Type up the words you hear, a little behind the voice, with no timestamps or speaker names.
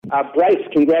Bryce,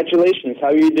 congratulations. How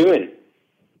are you doing?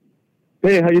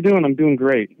 Hey, how you doing? I'm doing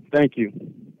great. Thank you.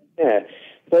 Yeah.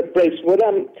 But Bryce,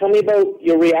 tell me about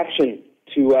your reaction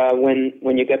to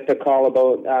when you get the call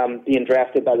about being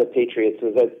drafted by the Patriots.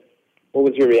 What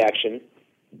was your reaction?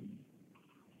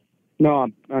 No,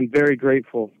 I'm very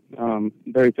grateful.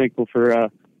 Very thankful for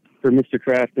Mr.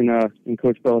 Kraft and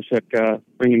Coach Belichick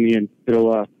bringing me in.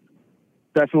 It'll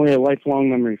definitely a lifelong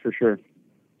memory for sure.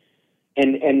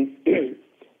 And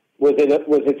was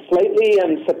it slightly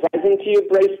surprising to you,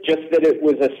 Bryce, just that it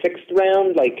was a sixth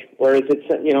round, or is it,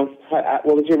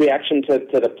 what was your reaction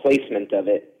to the placement of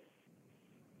it?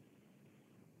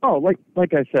 Oh, like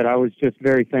I said, I was just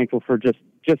very thankful for just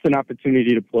an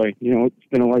opportunity to play. It's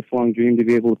been a lifelong dream to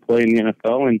be able to play in the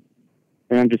NFL, and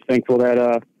I'm just thankful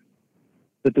that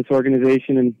this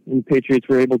organization and Patriots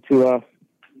were able to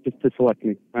just to select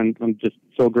me. I'm just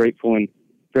so grateful and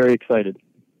very excited.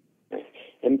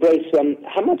 And Bryce,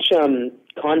 how much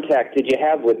contact did you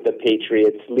have with the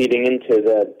Patriots leading into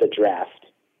the draft?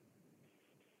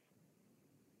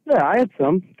 Yeah, I had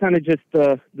some, kind of just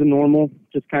the normal,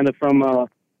 just kind of from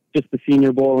just the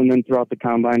Senior Bowl and then throughout the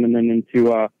Combine and then into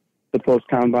the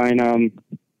post-Combine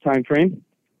time frame.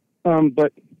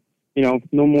 But, no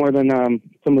more than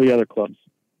some of the other clubs.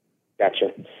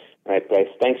 Gotcha. All right, Bryce,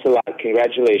 thanks a lot.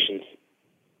 Congratulations.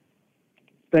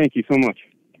 Thank you so much.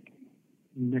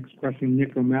 Next question,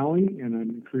 Nick O'Malley, and I'm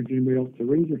encouraging anybody else to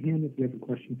raise your hand if you have a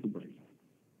question for Bryce.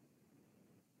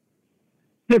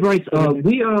 Hey, Bryce. Hi,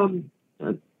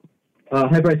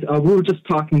 Bryce. We were just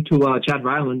talking to Chad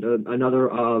Ryland, another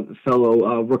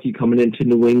fellow rookie coming into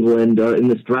New England in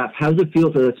this draft. How does it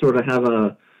feel to sort of have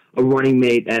a running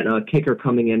mate and a kicker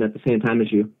coming in at the same time as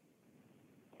you?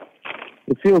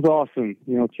 It feels awesome.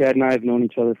 Chad and I have known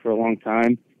each other for a long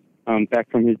time, back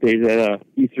from his days at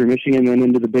Eastern Michigan, then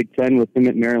into the Big Ten with him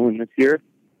at Maryland this year.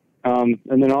 And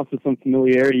then also some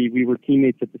familiarity. We were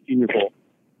teammates at the Senior Bowl.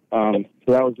 So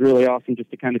that was really awesome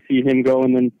just to kind of see him go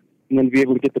and then be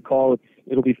able to get the call.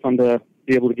 It'll be fun to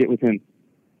be able to get with him.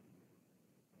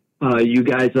 You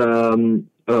guys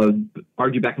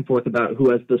argue back and forth about who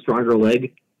has the stronger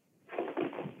leg?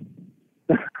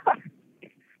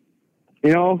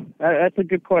 That's a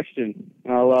good question.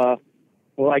 I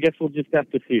guess we'll just have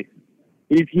to see.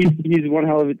 He's one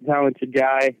hell of a talented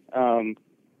guy.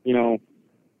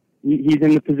 He's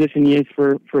in the position he is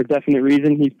for a definite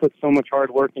reason. He's put so much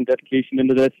hard work and dedication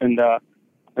into this, and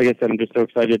like I said, I'm just so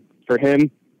excited for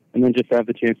him, and then just to have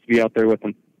the chance to be out there with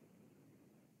him.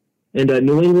 And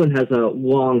New England has a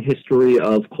long history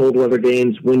of cold weather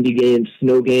games, windy games,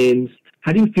 snow games.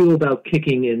 How do you feel about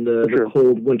kicking in the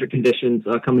cold winter conditions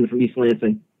coming from East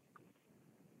Lansing?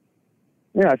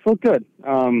 Yeah, I felt good.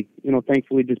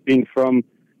 Thankfully, just being from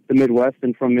the Midwest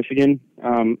and from Michigan,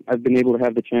 I've been able to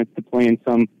have the chance to play in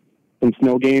some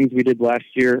snow games we did 2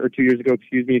 years ago,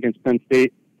 against Penn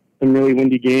State. Some really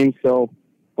windy games, so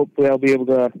hopefully I'll be able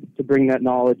to bring that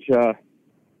knowledge out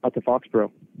to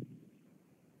Foxborough.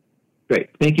 Great.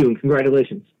 Thank you, and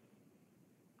congratulations.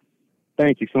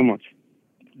 Thank you so much.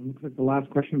 It looks like the last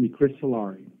question will be Chris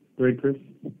Solari. Go ahead, Chris.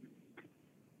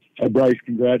 Bryce,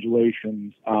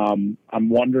 congratulations. I'm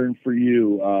wondering for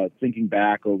you, thinking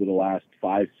back over the last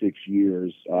 5-6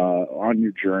 years on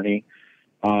your journey,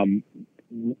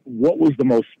 what was the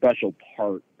most special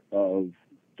part of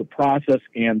the process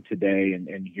and today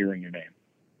and hearing your name?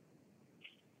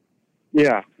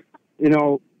 Yeah.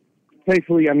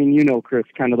 Thankfully, Chris,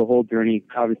 kind of the whole journey.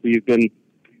 Obviously,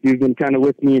 you've been kind of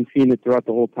with me and seeing it throughout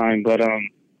the whole time, but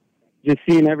just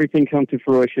seeing everything come to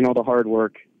fruition, all the hard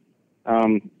work,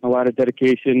 a lot of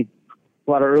dedication,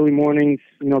 a lot of early mornings,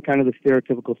 kind of the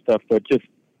stereotypical stuff, but just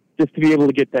to be able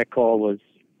to get that call was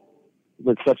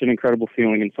such an incredible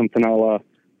feeling and something I'll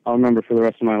remember for the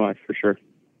rest of my life for sure.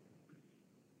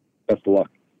 Best of luck.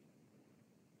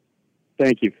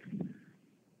 Thank you.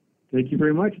 Thank you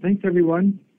very much. Thanks, everyone.